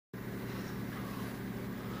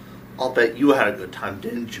I'll bet you had a good time,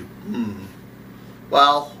 didn't you?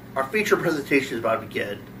 Well, our feature presentation is about to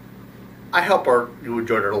begin. I hope you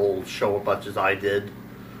enjoyed our little show as much as I did.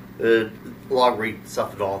 Long read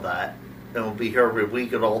stuff and all that. And we'll be here every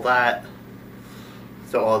week and all that.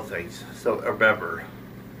 So all the things. So remember,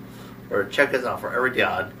 or check us out for every day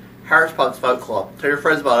on Harris Pub's Fun Club. Tell your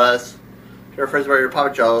friends about us. Tell your friends about your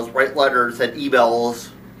Papa Joe's. Write letters and emails.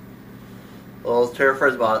 Well, tell your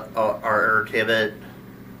friends about our entertainment.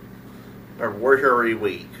 We're here every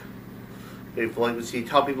week. If you like to see,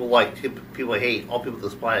 tell people like, people hate, all people on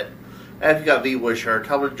this planet. And if you got V-Wisher,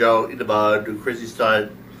 tell them Joe, eat the mud, do crazy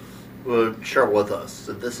stunt, share with us.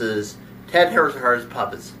 So this is Ted Harris and Harris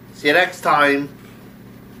Puppets. See you next time.